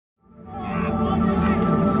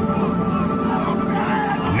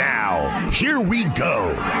Here we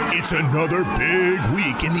go. It's another big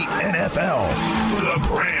week in the NFL for the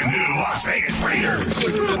brand new Las Vegas Raiders.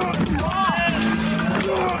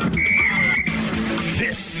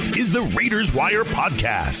 This is the RaidersWire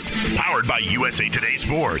Podcast, powered by USA Today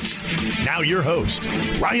Sports. Now your host,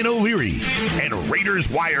 Ryan O'Leary, and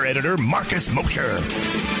RaidersWire editor Marcus Mosher.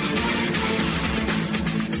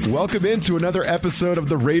 Welcome into another episode of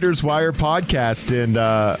the RaidersWire Podcast. And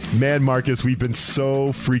man, Marcus, we've been so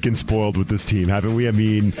freaking spoiled with this team, haven't we? I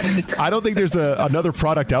mean, I don't think there's another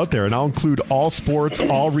product out there, and I'll include all sports,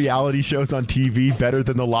 all reality shows on TV better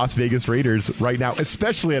than the Las Vegas Raiders right now,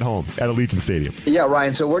 especially at home at Allegiant Stadium. Yeah,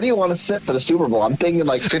 Ryan, so where do you want to sit for the Super Bowl? I'm thinking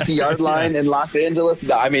like 50-yard line in Los Angeles.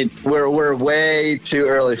 No, I mean, we're way too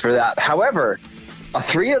early for that. However, a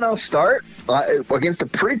 3-0 start against a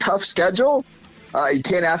pretty tough schedule, you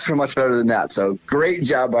can't ask for much better than that. So great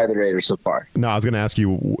job by the Raiders so far. No, I was going to ask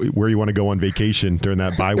you where you want to go on vacation during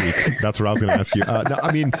that bye week. That's what I was going to ask you. No,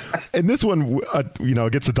 I mean, and this one,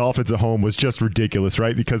 against the Dolphins at home was just ridiculous,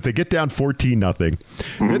 right? Because they get down 14-0.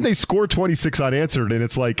 Mm-hmm. Then they score 26 unanswered, and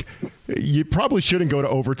it's like, you probably shouldn't go to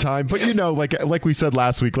overtime. But, like we said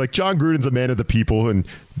last week, like John Gruden's a man of the people, and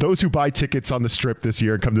those who buy tickets on the Strip this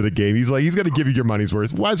year and come to the game, he's going to give you your money's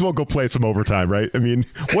worth. Might as well go play some overtime, right? I mean,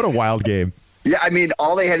 what a wild game. Yeah, I mean,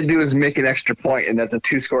 all they had to do was make an extra point, and that's a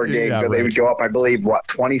 2-score game. Yeah, They would go up, I believe,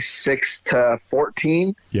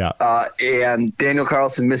 26-14? Yeah. And Daniel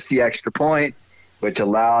Carlson missed the extra point, which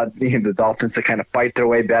allowed the Dolphins to kind of fight their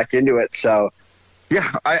way back into it. So,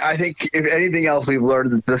 yeah, I think if anything else, we've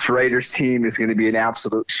learned that this Raiders team is going to be an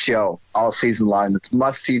absolute show all season long. It's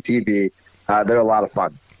must-see TV. They're a lot of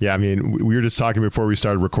fun. Yeah, I mean, we were just talking before we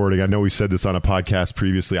started recording. I know we said this on a podcast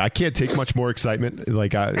previously. I can't take much more excitement.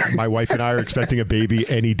 Like, my wife and I are expecting a baby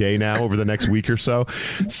any day now over the next week or so.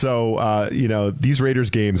 So, these Raiders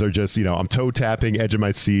games are just, I'm toe-tapping, edge of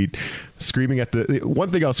my seat, screaming at the – one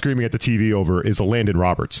thing I was screaming at the TV over is a Landon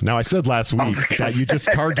Roberts. Now, I said last week that you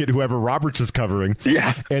just target whoever Roberts is covering.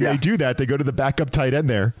 Yeah. And they do that. They go to the backup tight end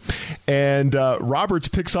there. And Roberts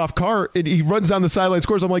picks off Carr, and he runs down the sideline,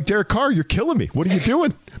 scores. I'm like, Derek Carr, you're killing me. What are you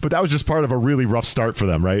doing? But that was just part of a really rough start for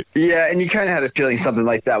them, right? Yeah, and you kind of had a feeling something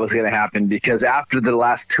like that was going to happen because after the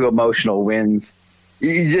last two emotional wins,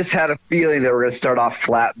 you just had a feeling they were going to start off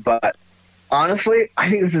flat. But honestly, I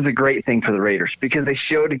think this is a great thing for the Raiders because they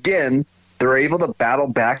showed again they're able to battle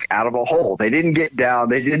back out of a hole. They didn't get down.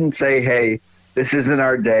 They didn't say, hey, this isn't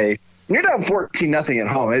our day. When you're down 14-0 at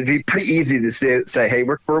home, it'd be pretty easy to say hey,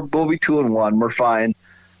 we'll be 2-1. We're fine.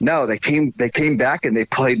 No, they came back and they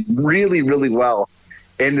played really, really well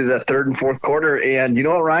into the third and fourth quarter. And you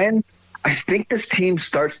know what, Ryan? I think this team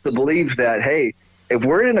starts to believe that, hey, if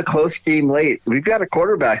we're in a close game late, we've got a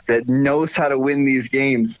quarterback that knows how to win these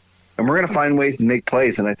games, and we're going to find ways to make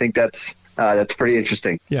plays. And I think that's pretty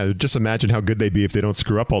interesting. Yeah, just imagine how good they'd be if they don't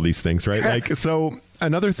screw up all these things, right? Like, so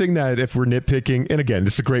another thing that if we're nitpicking, and again,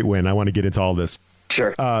 this is a great win. I want to get into all this.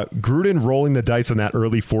 Sure. Gruden rolling the dice on that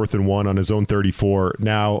early 4th and 1 on his own 34.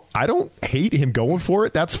 Now, I don't hate him going for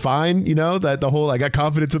it. That's fine. That the whole I got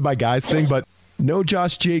confidence in my guys thing, but no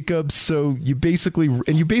Josh Jacobs. So you basically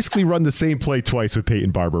run the same play twice with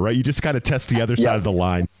Peyton Barber, right? You just got to test the other side of the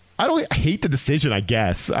line. I don't hate the decision, I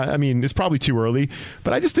guess. I mean, it's probably too early,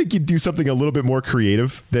 but I just think you'd do something a little bit more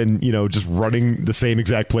creative than, just running the same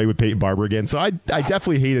exact play with Peyton Barber again. So I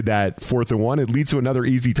definitely hated that 4th and 1. It leads to another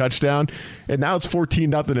easy touchdown, and now it's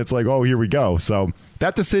 14-0. It's like, oh, here we go. So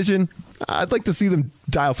that decision, I'd like to see them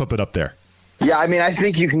dial something up there. Yeah, I mean, I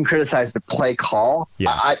think you can criticize the play call.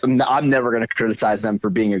 Yeah. I'm never going to criticize them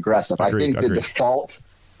for being aggressive. Agreed. The default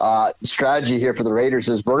strategy here for the Raiders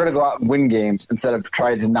is we're going to go out and win games instead of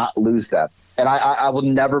trying to not lose them. And I will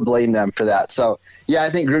never blame them for that. So, yeah, I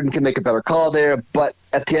think Gruden can make a better call there. But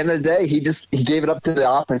at the end of the day, he gave it up to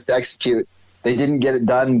the offense to execute. They didn't get it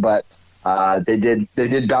done, but they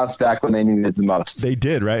did bounce back when they needed it the most. They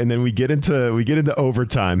did, right? And then we get into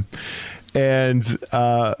overtime. And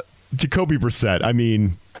Jacoby Brissett, I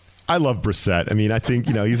mean, I love Brissett. I mean, I think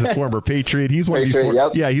he's a former Patriot. He's one of these.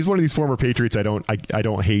 He's one of these former Patriots. I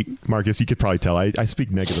don't hate. Marcus, you could probably tell. I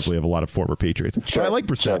speak negatively of a lot of former Patriots. Sure, but I like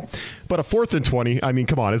Brissett. Sure. But a 4th and 20. I mean,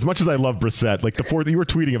 come on. As much as I love Brissett, like the 4th, you were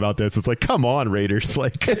tweeting about this. It's like, come on, Raiders.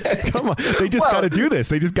 Like, come on. They just got to do this.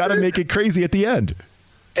 They just got to make it crazy at the end.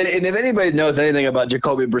 And if anybody knows anything about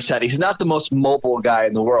Jacoby Brissett, he's not the most mobile guy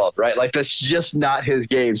in the world, right? Like that's just not his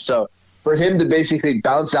game. So for him to basically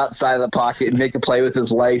bounce outside of the pocket and make a play with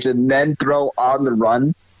his legs and then throw on the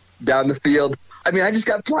run down the field. I mean, I just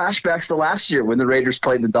got flashbacks to last year when the Raiders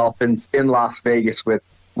played the Dolphins in Las Vegas with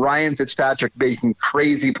Ryan Fitzpatrick making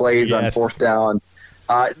crazy plays on 4th down.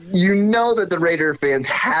 You know that the Raider fans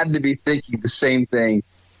had to be thinking the same thing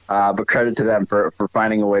But credit to them for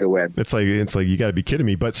finding a way to win. It's like you got to be kidding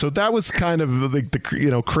me. But so that was kind of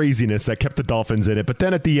the craziness that kept the Dolphins in it. But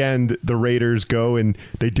then at the end, the Raiders go and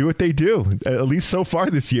they do what they do, at least so far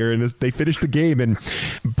this year, and they finish the game. And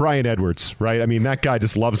Bryan Edwards, right? I mean, that guy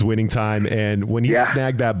just loves winning time. And when he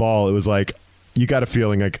snagged that ball, it was like you got a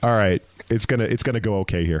feeling like, all right, it's gonna go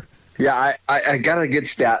okay here. Yeah, I got a good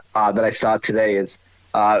stat that I saw today is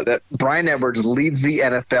that Bryan Edwards leads the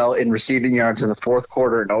NFL in receiving yards in the fourth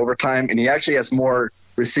quarter and overtime, and he actually has more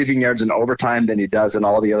receiving yards in overtime than he does in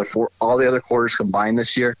all the other quarters combined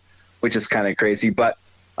this year, which is kind of crazy. But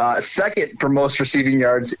second for most receiving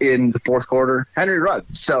yards in the fourth quarter, Henry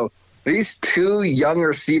Ruggs. So these two young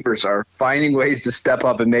receivers are finding ways to step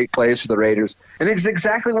up and make plays for the Raiders, and it's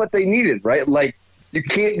exactly what they needed, right? Like, you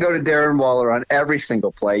can't go to Darren Waller on every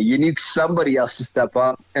single play. You need somebody else to step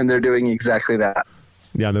up, and they're doing exactly that.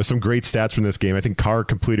 Yeah, there's some great stats from this game. I think Carr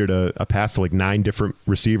completed a pass to like 9 different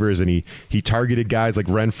receivers, and he targeted guys like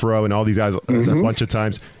Renfro and all these guys a bunch of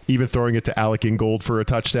times, even throwing it to Alec Ingold for a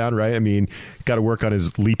touchdown, right? I mean, got to work on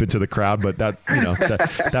his leap into the crowd, but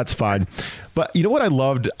that's fine. But you know what I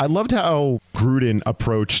loved? I loved how Gruden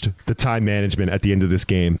approached the time management at the end of this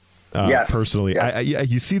game. Personally, yes.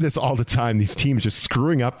 You see this all the time. These teams just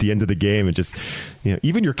screwing up the end of the game, and just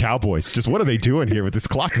even your Cowboys. Just what are they doing here with this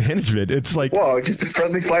clock management? It's like, whoa, just a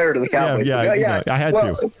friendly fire to the Cowboys. Yeah. I had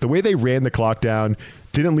to. The way they ran the clock down,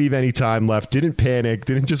 didn't leave any time left, didn't panic,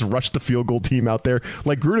 didn't just rush the field goal team out there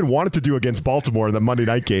like Gruden wanted to do against Baltimore in the Monday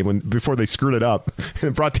night game before they screwed it up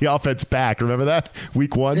and brought the offense back. Remember that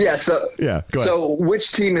week 1? Yeah. So go ahead. So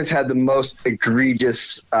which team has had the most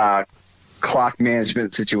egregious clock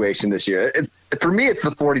management situation this year? For me, it's the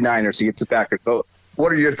 49ers against the Packers. So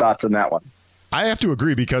what are your thoughts on that one? I have to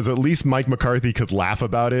agree, because at least Mike McCarthy could laugh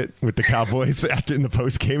about it with the Cowboys after in the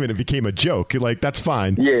post game, and it became a joke. Like, that's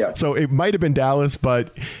fine. Yeah. So it might have been Dallas,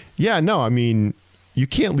 but I mean, you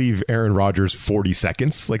can't leave Aaron Rodgers 40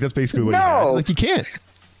 seconds. Like, that's basically what he had. Like, you can't.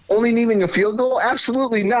 Only needing a field goal?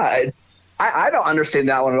 Absolutely not. I don't understand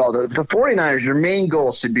that one at all. The 49ers, your main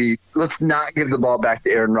goal should be, let's not give the ball back to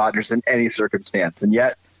Aaron Rodgers in any circumstance. And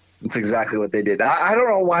yet, it's exactly what they did. I don't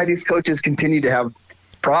know why these coaches continue to have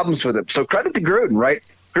problems with it. So credit to Gruden, right?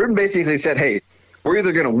 Gruden basically said, hey, we're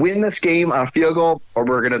either going to win this game on a field goal or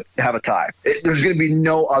we're going to have a tie. There's going to be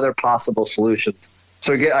no other possible solutions.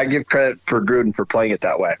 So I give credit for Gruden for playing it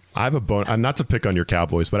that way. I have a bonus, not to pick on your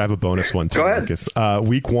Cowboys, but I have a bonus one too, Go ahead. Marcus.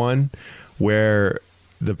 Week 1, where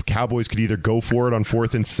the Cowboys could either go for it on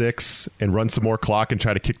 4th and 6 and run some more clock and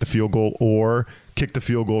try to kick the field goal, or kick the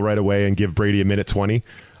field goal right away and give Brady a minute 20.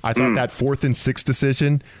 I thought that 4th and 6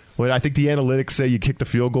 decision, I think the analytics say you kick the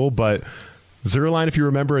field goal, but Zerline, if you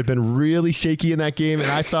remember, had been really shaky in that game,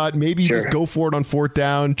 and I thought maybe you just go for it on 4th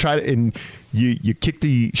down, and you kick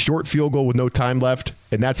the short field goal with no time left,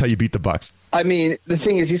 and that's how you beat the Bucs. I mean, the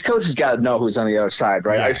thing is, these coaches got to know who's on the other side,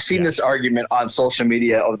 right? I've seen this argument on social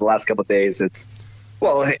media over the last couple of days. It's,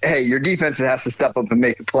 well, hey, your defense has to step up and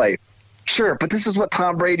make a play. Sure, but this is what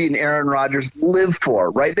Tom Brady and Aaron Rodgers live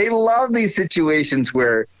for, right? They love these situations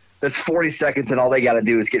where that's 40 seconds and all they got to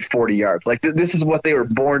do is get 40 yards. Like, this is what they were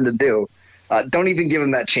born to do. Don't even give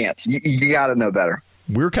them that chance. You got to know better.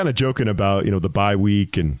 We were kind of joking about, the bye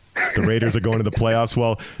week and the Raiders are going to the playoffs.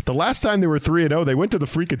 Well, the last time they were 3-0, they went to the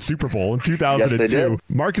freaking Super Bowl in 2002. Yes, they did.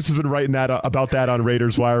 Marcus has been writing about that on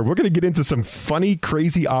RaidersWire. We're going to get into some funny,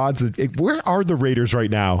 crazy odds. Where are the Raiders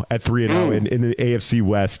right now at 3-0 in the AFC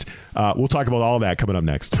West? We'll talk about all that coming up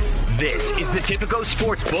next. This is the Typico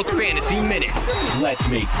Sportsbook Fantasy Minute. Let's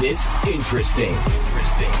make this interesting.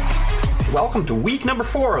 Welcome to week number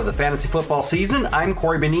 4 of the fantasy football season. I'm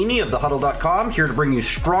Corey Benini of thehuddle.com, here to bring you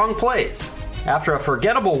strong plays. After a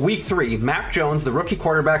forgettable week 3, Mac Jones, the rookie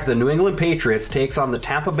quarterback of the New England Patriots, takes on the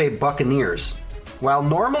Tampa Bay Buccaneers. While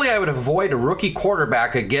normally I would avoid a rookie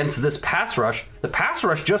quarterback against this pass rush, the pass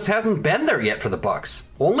rush just hasn't been there yet for the Bucs.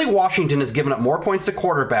 Only Washington has given up more points to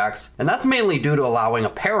quarterbacks, and that's mainly due to allowing a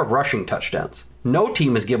pair of rushing touchdowns. No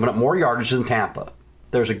team has given up more yardage than Tampa.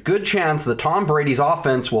 There's a good chance that Tom Brady's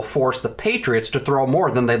offense will force the Patriots to throw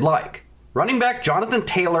more than they'd like. Running back Jonathan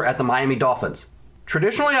Taylor at the Miami Dolphins.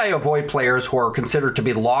 Traditionally, I avoid players who are considered to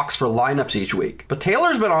be locks for lineups each week, but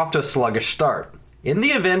Taylor's been off to a sluggish start. In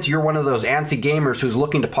the event you're one of those antsy gamers who's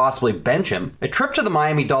looking to possibly bench him, a trip to the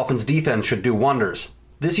Miami Dolphins defense should do wonders.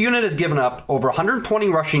 This unit has given up over 120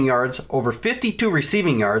 rushing yards, over 52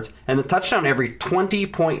 receiving yards, and a touchdown every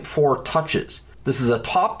 20.4 touches. This is a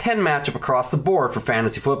top 10 matchup across the board for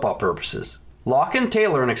fantasy football purposes. Lock in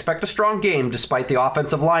Taylor and expect a strong game despite the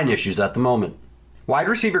offensive line issues at the moment. Wide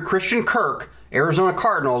receiver Christian Kirk, Arizona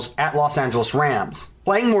Cardinals, at Los Angeles Rams.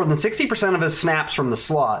 Playing more than 60% of his snaps from the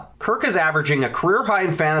slot, Kirk is averaging a career high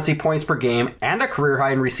in fantasy points per game and a career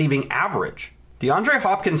high in receiving average. DeAndre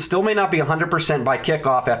Hopkins still may not be 100% by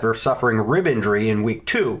kickoff after suffering a rib injury in Week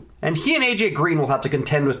 2, and he and AJ Green will have to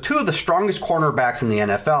contend with two of the strongest cornerbacks in the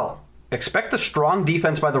NFL. Expect the strong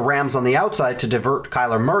defense by the Rams on the outside to divert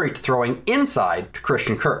Kyler Murray to throwing inside to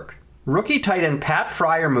Christian Kirk. Rookie tight end Pat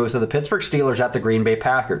Fryer moves to the Pittsburgh Steelers at the Green Bay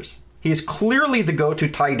Packers. He is clearly the go-to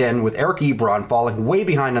tight end, with Eric Ebron falling way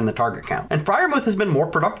behind on the target count, and Freiermuth has been more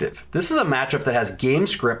productive. This is a matchup that has game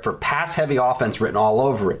script for pass-heavy offense written all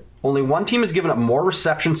over it. Only one team has given up more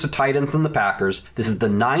receptions to tight ends than the Packers. This is the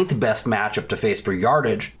 9th best matchup to face for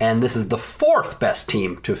yardage, and this is the 4th best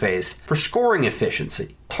team to face for scoring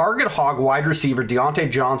efficiency. Target hog wide receiver Deontay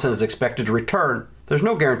Johnson is expected to return. There's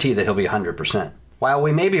no guarantee that he'll be 100%. While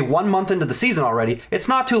we may be 1 month into the season already, it's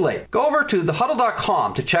not too late. Go over to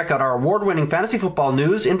thehuddle.com to check out our award-winning fantasy football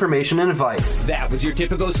news, information, and advice. That was your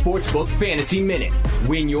Tipico Sportsbook Fantasy Minute.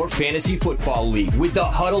 Win your fantasy football league with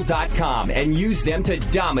thehuddle.com and use them to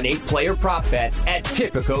dominate player prop bets at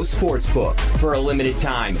Tipico Sportsbook. For a limited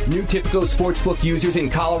time, new Tipico Sportsbook users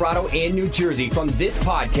in Colorado and New Jersey from this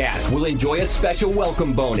podcast will enjoy a special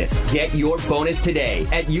welcome bonus. Get your bonus today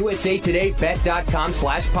at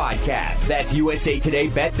usatodaybet.com/podcast. That's usatodaybet.com/podcast.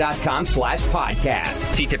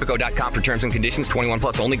 See Tipico.com for terms and conditions. 21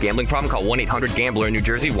 plus only. Gambling problem? Call 1-800-GAMBLER in New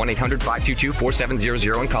Jersey.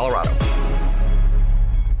 1-800-522-4700 in Colorado.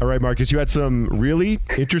 All right, Marcus, you had some really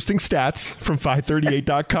interesting stats from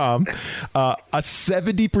 538.com. A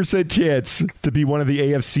 70% chance to be one of the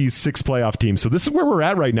AFC's 6 playoff teams. So this is where we're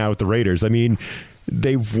at right now with the Raiders. I mean,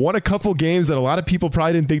 they've won a couple games that a lot of people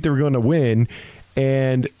probably didn't think they were going to win.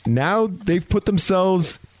 And now they've put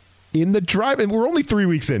themselves in the drive, and we're only 3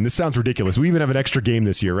 weeks in. This sounds ridiculous. We even have an extra game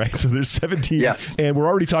this year, right? So there's 17. Yes. And we're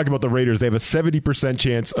already talking about the Raiders. They have a 70%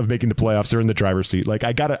 chance of making the playoffs. They're in the driver's seat. Like,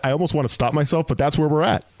 I almost want to stop myself, but that's where we're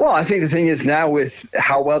at. Well, I think the thing is now with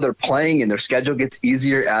how well they're playing and their schedule gets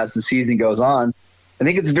easier as the season goes on, I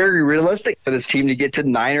think it's very realistic for this team to get to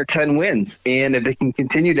 9 or 10 wins. And if they can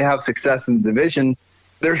continue to have success in the division,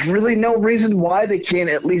 there's really no reason why they can't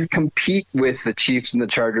at least compete with the Chiefs and the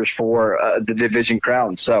Chargers for the division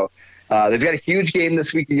crown. So they've got a huge game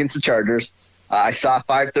this week against the Chargers. I saw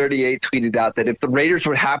 538 tweeted out that if the Raiders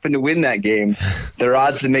would happen to win that game, their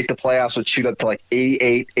odds to make the playoffs would shoot up to like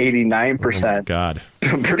 88, 89%. Oh my God.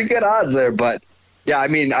 Pretty good odds there. But, yeah, I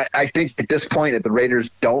mean, I think at this point, if the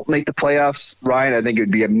Raiders don't make the playoffs, Ryan, I think it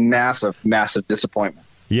would be a massive, massive disappointment.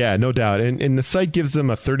 Yeah, no doubt. And the site gives them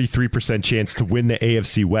a 33% chance to win the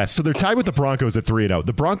AFC West. So they're tied with the Broncos at 3-0.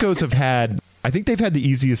 The Broncos have had, I think they've had the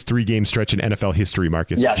easiest 3-game stretch in NFL history,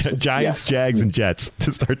 Marcus. Yes. Giants, Jags, and Jets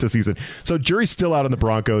to start the season. So jury's still out on the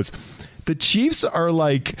Broncos. The Chiefs are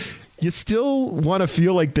like, you still want to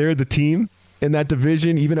feel like they're the team in that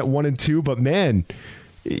division, even at 1-2. But, man,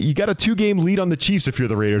 you got a 2-game lead on the Chiefs if you're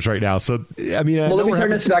the Raiders right now. So, I mean, let me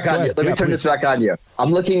turn this back on you. This back on you.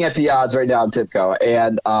 I'm looking at the odds right now on Tipco,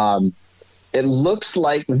 and it looks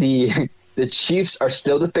like the Chiefs are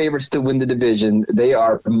still the favorites to win the division. They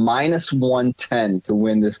are minus 110 to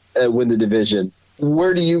win the division.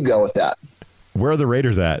 Where do you go with that? Where are the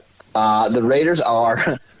Raiders at? The Raiders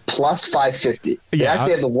are plus 550. They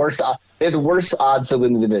actually have the worst. They have the worst odds to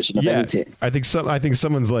win the division of any team. I think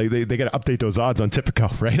someone's like they got to update those odds on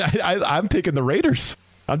Tipico, right? I'm taking the Raiders.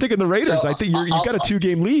 I think So, I think you got a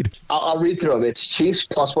 2-game lead. I'll read through them. It's Chiefs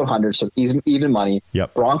plus 100, so even money.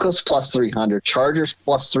 Yep. Broncos plus 300, Chargers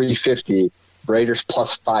plus 350, Raiders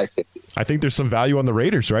plus 550. I think there's some value on the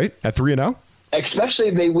Raiders, right? At 3-0. Especially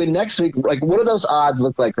if they win next week. Like, what do those odds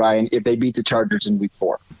look like, Ryan, if they beat the Chargers in week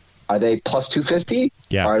 4? Are they plus 250?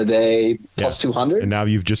 Yeah. Are they plus 200? And now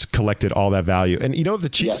you've just collected all that value. And, you know, the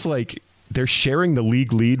Chiefs, they're sharing the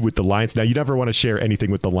league lead with the Lions. Now, you never want to share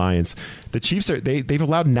anything with the Lions. The Chiefs, they've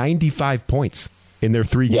allowed 95 points in their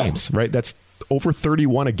 3 games, right? That's over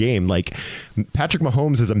 31 a game. Like, Patrick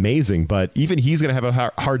Mahomes is amazing, but even he's going to have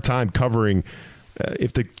a hard time covering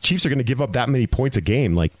if the Chiefs are going to give up that many points a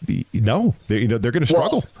game. Like, no, they're going to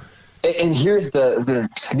struggle. Well, and here's the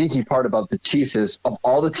sneaky part about the Chiefs is, of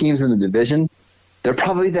all the teams in the division, they're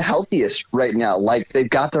probably the healthiest right now. Like, they've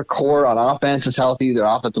got their core on offense is healthy. Their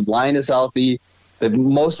offensive line is healthy.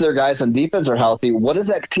 Most of their guys on defense are healthy. What is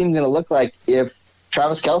that team going to look like if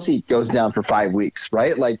Travis Kelce goes down for 5 weeks,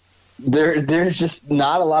 right? Like, there's just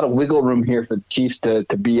not a lot of wiggle room here for the Chiefs to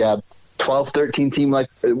be a 12-13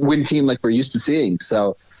 win team like we're used to seeing.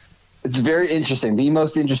 So It's very interesting. The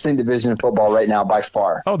most interesting division in football right now by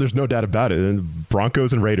far. Oh, there's no doubt about it. And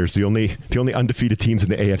Broncos and Raiders, the only undefeated teams in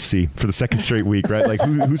the AFC for the second straight week, right? Like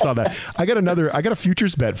who saw that? I got a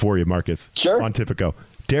futures bet for you, Marcus. Sure. On Tipico.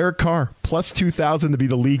 Derek Carr plus 2,000 to be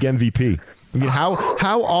the league MVP. I mean,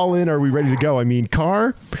 how all in are we ready to go? I mean,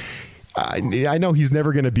 Carr, I know he's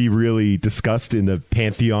never going to be really discussed in the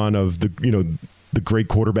pantheon of the great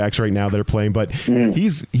quarterbacks right now that are playing, but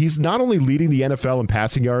he's not only leading the NFL in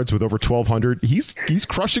passing yards with over 1,200, he's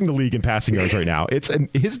crushing the league in passing yards right now.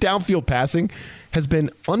 His downfield passing has been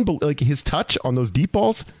like his touch on those deep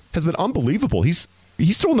balls has been unbelievable. He's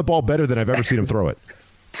throwing the ball better than I've ever seen him throw it.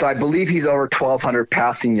 So I believe he's over 1,200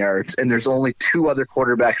 passing yards, and there's only 2 other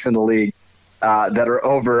quarterbacks in the league that are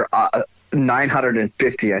over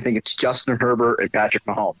 950. I think it's Justin Herbert and Patrick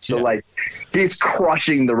Mahomes. So he's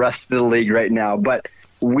crushing the rest of the league right now. But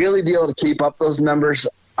will he be able to keep up those numbers?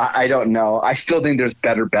 I don't know. I still think there's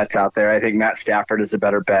better bets out there. I think Matt Stafford is a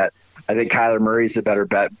better bet. I think Kyler Murray is a better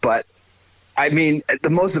bet. But I mean, the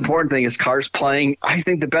most important thing is Carr's playing, I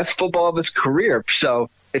think, the best football of his career. So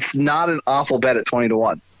it's not an awful bet at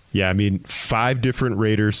 20-1. Yeah, I mean, 5 different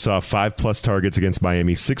Raiders saw 5+ targets against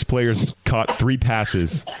Miami. 6 players caught 3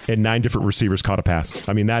 passes, and 9 different receivers caught a pass.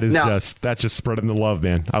 I mean, that's just spreading the love,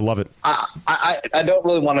 man. I love it. I don't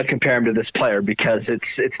really want to compare him to this player because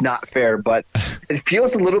it's not fair, but it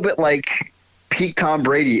feels a little bit like peak Tom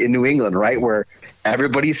Brady in New England, right, where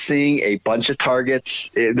everybody's seeing a bunch of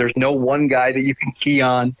targets. There's no one guy that you can key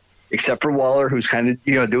on except for Waller, who's kind of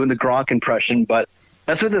doing the Gronk impression, but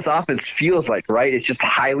that's what this offense feels like, right? It's just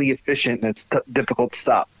highly efficient, and it's difficult to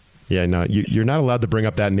stop. Yeah, no, you're not allowed to bring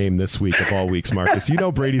up that name this week of all weeks, Marcus.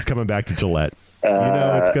 Brady's coming back to Gillette.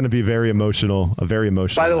 It's going to be very emotional.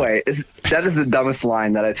 By the way, that is the dumbest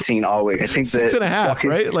line that I've seen all week. I think 6.5,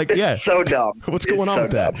 right? Like, yeah, so dumb. What's going on with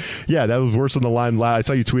that? Yeah, that was worse than the line. I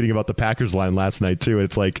saw you tweeting about the Packers line last night too.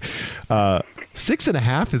 It's like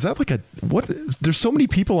 6.5. Is that like what? There's so many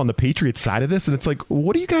people on the Patriots side of this, and it's like,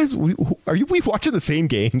 what are you guys? Are we watching the same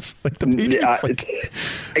games? Like the Patriots,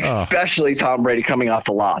 especially Tom Brady coming off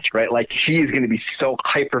the launch, right? Like he's going to be so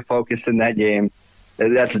hyper focused in that game.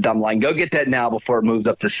 That's a dumb line. Go get that now before it moves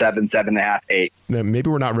up to 7, 7.5, 8. Maybe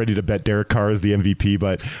we're not ready to bet Derek Carr as the MVP,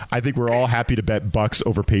 but I think we're all happy to bet Bucks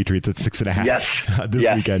over Patriots at 6.5. Yes,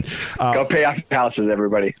 this weekend. Go pay off your houses,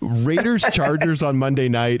 everybody. Raiders Chargers on Monday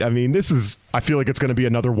night. I mean, I feel like it's going to be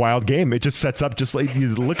another wild game. It just sets up, just like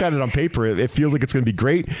you look at it on paper, it feels like it's going to be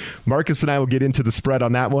great. Marcus and I will get into the spread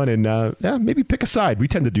on that one, and maybe pick a side. We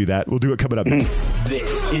tend to do that. We'll do it coming up.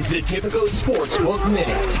 This is the Tipico Sportsbook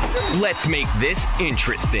Minute. Let's make this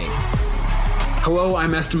interesting. Hello,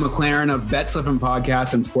 I'm Eston McLaren of Bet Slippin'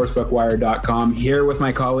 Podcast and SportsbookWire.com, here with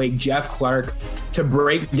my colleague Jeff Clark to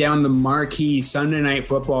break down the marquee Sunday night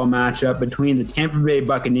football matchup between the Tampa Bay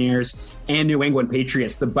Buccaneers and New England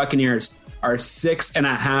Patriots. The Buccaneers are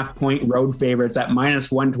 6.5-point road favorites at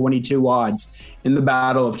 -122 odds in the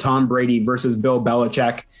battle of Tom Brady versus Bill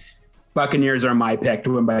Belichick. Buccaneers are my pick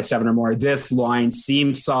to win by 7 or more. This line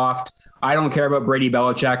seems soft. I don't care about Brady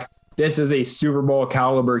Belichick. This is a Super Bowl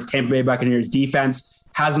caliber Tampa Bay Buccaneers defense.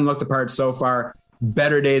 Hasn't looked the part so far.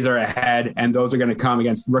 Better days are ahead, and those are going to come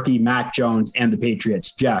against rookie Mac Jones and the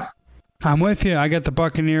Patriots. Jeff. I'm with you. I got the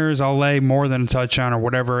Buccaneers. I'll lay more than a touchdown or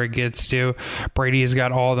whatever it gets to. Brady's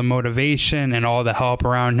got all the motivation and all the help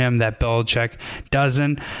around him that Belichick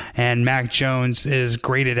doesn't. And Mac Jones is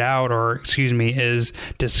graded out, is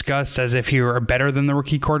discussed as if he were better than the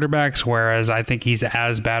rookie quarterbacks, whereas I think he's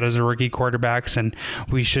as bad as the rookie quarterbacks. And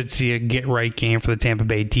we should see a get-right game for the Tampa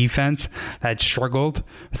Bay defense that struggled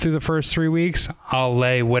through the first 3 weeks. I'll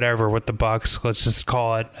lay whatever with the Bucs. Let's just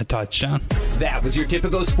call it a touchdown. That was your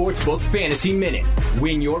Tipico Sportsbook Fantasy Minute.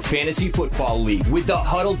 Win your fantasy football league with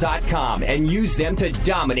thehuddle.com and use them to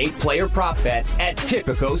dominate player prop bets at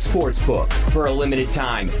Tipico Sportsbook. For a limited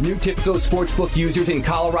time, new Tipico Sportsbook users in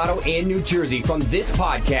Colorado and New Jersey from this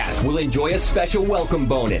podcast will enjoy a special welcome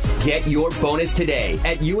bonus. Get your bonus today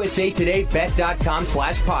at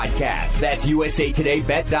usatodaybet.com/podcast. That's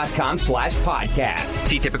usatodaybet.com/podcast.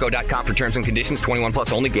 See Tipico.com for terms and conditions. 21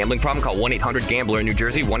 plus only. Gambling problem? Call 1-800-GAMBLER in New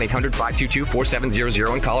Jersey.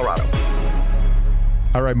 1-800-522-4700 in Colorado.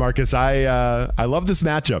 All right, Marcus, I love this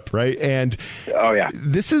matchup, right? And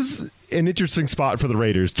this is an interesting spot for the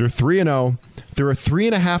Raiders. They're 3-0. They're a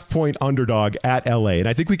 3.5-point underdog at LA. And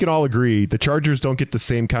I think we can all agree the Chargers don't get the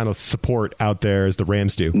same kind of support out there as the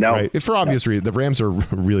Rams do. No. Right? For obvious reasons. The Rams are a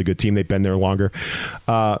really good team. They've been there longer.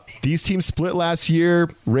 These teams split last year.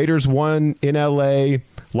 Raiders won in LA.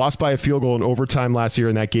 Lost by a field goal in overtime last year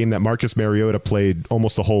in that game that Marcus Mariota played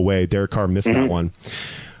almost the whole way. Derek Carr missed that one.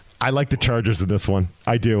 I like the Chargers in this one.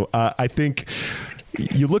 I do. I think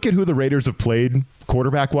you look at who the Raiders have played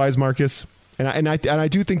quarterback-wise, Marcus, and I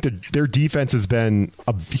do think that their defense has been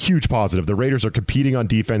a huge positive. The Raiders are competing on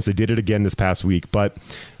defense. They did it again this past week. But,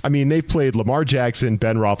 I mean, they've played Lamar Jackson,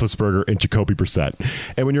 Ben Roethlisberger, and Jacoby Brissett.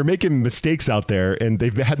 And when you're making mistakes out there, and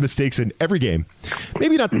they've had mistakes in every game,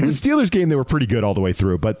 maybe not the Steelers game, they were pretty good all the way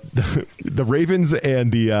through. But the Ravens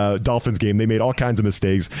and the Dolphins game, they made all kinds of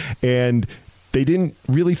mistakes. And they didn't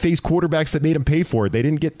really face quarterbacks that made them pay for it. They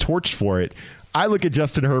didn't get torched for it. I look at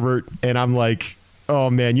Justin Herbert, and I'm like, oh,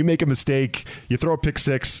 man, you make a mistake, you throw a pick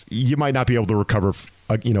six, you might not be able to recover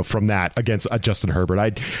from that against Justin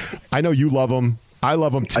Herbert. I know you love him. I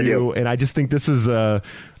love him too, and I just think this is a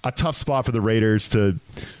tough spot for the Raiders to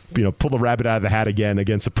pull the rabbit out of the hat again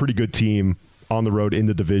against a pretty good team on the road in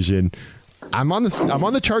the division. I'm on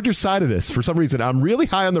the Chargers side of this. For some reason, I'm really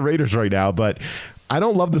high on the Raiders right now, but I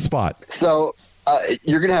don't love the spot. So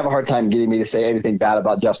you're going to have a hard time getting me to say anything bad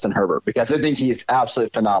about Justin Herbert because I think he's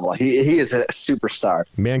absolutely phenomenal. He is a superstar.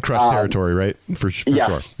 Man crush territory, right? For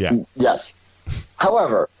yes, sure. Yeah. Yes.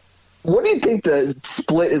 However, what do you think the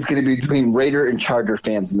split is going to be between Raider and Charger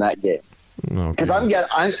fans in that game? Because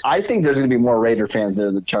I think there's going to be more Raider fans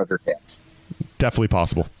there than Charger fans. Definitely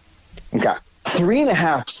possible. Okay.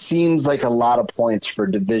 3.5 seems like a lot of points for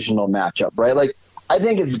a divisional matchup, right? Like, I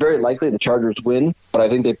think it's very likely the Chargers win, but I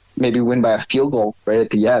think they maybe win by a field goal right at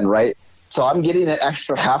the end, right? So I'm getting an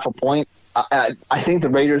extra half a point. I think the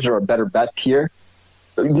Raiders are a better bet here.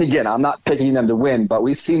 Again, I'm not picking them to win, but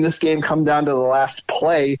we've seen this game come down to the last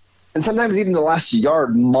play and sometimes even the last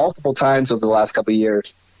yard multiple times over the last couple of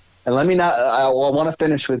years. And I want to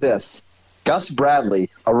finish with this. Gus Bradley,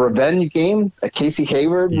 a revenge game, a Casey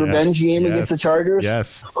Hayward revenge game against the Chargers.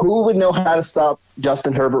 Yes. Who would know how to stop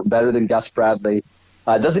Justin Herbert better than Gus Bradley?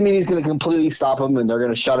 Doesn't mean he's going to completely stop him and they're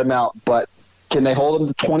going to shut him out, but can they hold him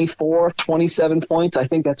to 24, 27 points? I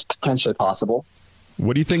think that's potentially possible.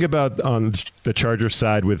 What do you think about on the Chargers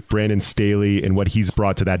side with Brandon Staley and what he's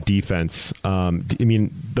brought to that defense? I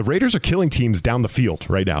mean, the Raiders are killing teams down the field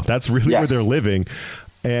right now. That's really where they're living.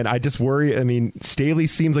 And I just worry. I mean, Staley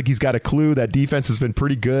seems like he's got a clue. That defense has been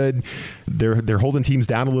pretty good. They're holding teams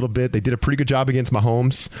down a little bit. They did a pretty good job against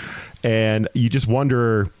Mahomes. And you just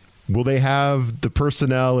wonder, will they have the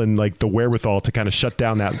personnel and like the wherewithal to kind of shut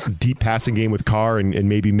down that deep passing game with Carr and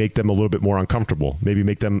maybe make them a little bit more uncomfortable? Maybe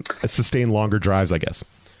make them sustain longer drives, I guess.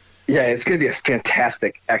 Yeah, it's going to be a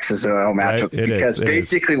fantastic X's and O matchup because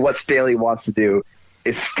basically what Staley wants to do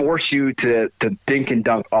is force you to dink and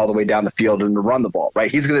dunk all the way down the field and to run the ball, right?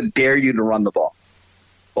 He's going to dare you to run the ball.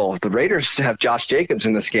 Well, if the Raiders have Josh Jacobs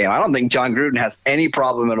in this game, I don't think John Gruden has any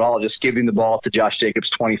problem at all just giving the ball to Josh Jacobs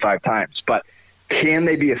 25 times. But can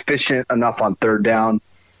they be efficient enough on third down,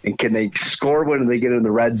 and can they score when they get in the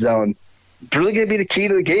red zone? It's really going to be the key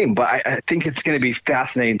to the game, but I think it's going to be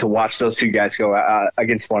fascinating to watch those two guys go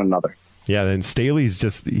against one another. Yeah, and Staley's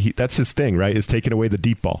that's his thing, right, is taking away the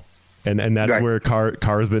deep ball. And that's where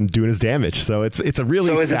Carr's been doing his damage. So it's a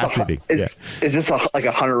really fascinating. Is this like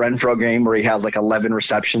a Hunter Renfrow game where he has like 11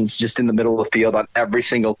 receptions just in the middle of the field on every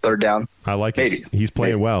single third down? I like it. He's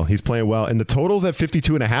playing well. He's playing well. And the total's at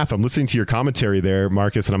 52.5. I'm listening to your commentary there,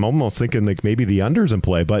 Marcus, and I'm almost thinking like maybe the under's in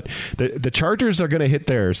play. But the Chargers are going to hit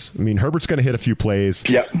theirs. I mean, Herbert's going to hit a few plays.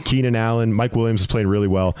 Yep. Keenan Allen, Mike Williams is playing really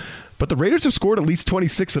well. But the Raiders have scored at least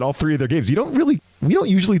 26 in all three of their games. We don't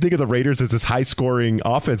usually think of the Raiders as this high-scoring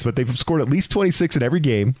offense, but they've scored at least 26 in every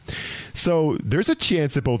game. So there's a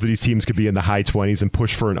chance that both of these teams could be in the high 20s and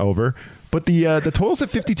push for an over. But the total's at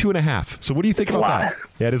 52.5. So what do you think about that?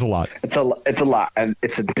 Yeah, it is a lot. It's a lot, and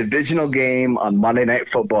it's a divisional game on Monday Night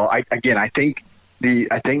Football. I think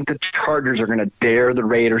the Chargers are going to dare the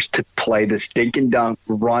Raiders to play this dink and dunk,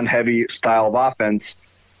 run heavy style of offense,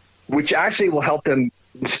 which actually will help them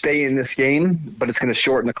stay in this game, but it's going to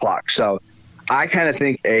shorten the clock. So I kind of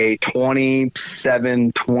think a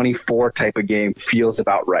 27-24 type of game feels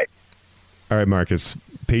about right. All right, Marcus.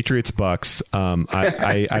 Patriots-Bucks.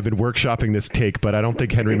 I've been workshopping this take, but I don't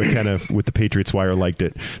think Henry McKenna with the Patriots Wire liked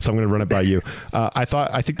it, so I'm going to run it by you. I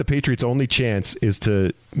think the Patriots' only chance is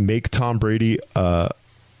to make Tom Brady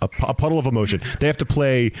a puddle of emotion. They have to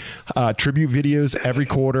play tribute videos every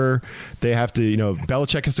quarter. They have to,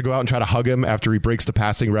 Belichick has to go out and try to hug him after he breaks the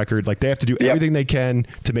passing record. Like, they have to do everything they can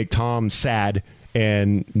to make Tom sad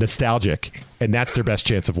and nostalgic, and that's their best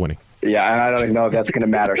chance of winning. Yeah, and I don't even know if that's going to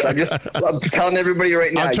matter. So I'm telling everybody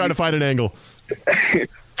right now. I'm trying to find an angle.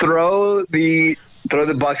 Throw the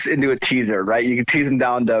Bucks into a teaser, right? You can tease them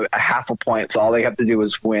down to a half a point, so all they have to do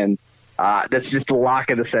is win. That's just the lock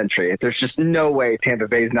of the century. There's just no way Tampa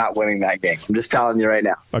Bay is not winning that game. I'm just telling you right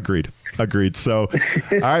now. Agreed. Agreed. So,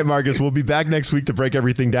 all right, Marcus, we'll be back next week to break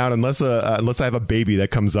everything down, unless I have a baby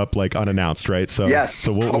that comes up like unannounced, right? So yes.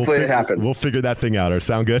 So hopefully it happens. We'll figure that thing out. Or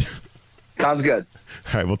sound good? Sounds good.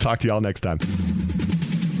 All right, we'll talk to you all next time.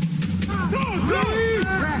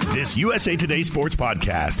 This USA Today Sports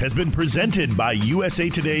Podcast has been presented by USA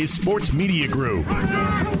Today's Sports Media Group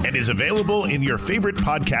and is available in your favorite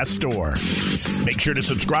podcast store. Make sure to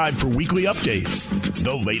subscribe for weekly updates,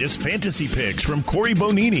 the latest fantasy picks from Corey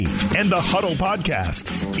Bonini, and the Huddle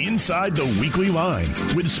Podcast, Inside the Weekly Line,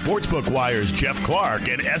 with Sportsbook Wire's Jeff Clark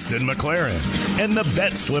and Eston McLaren, and the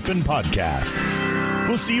Bet Slippin' Podcast.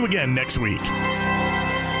 We'll see you again next week.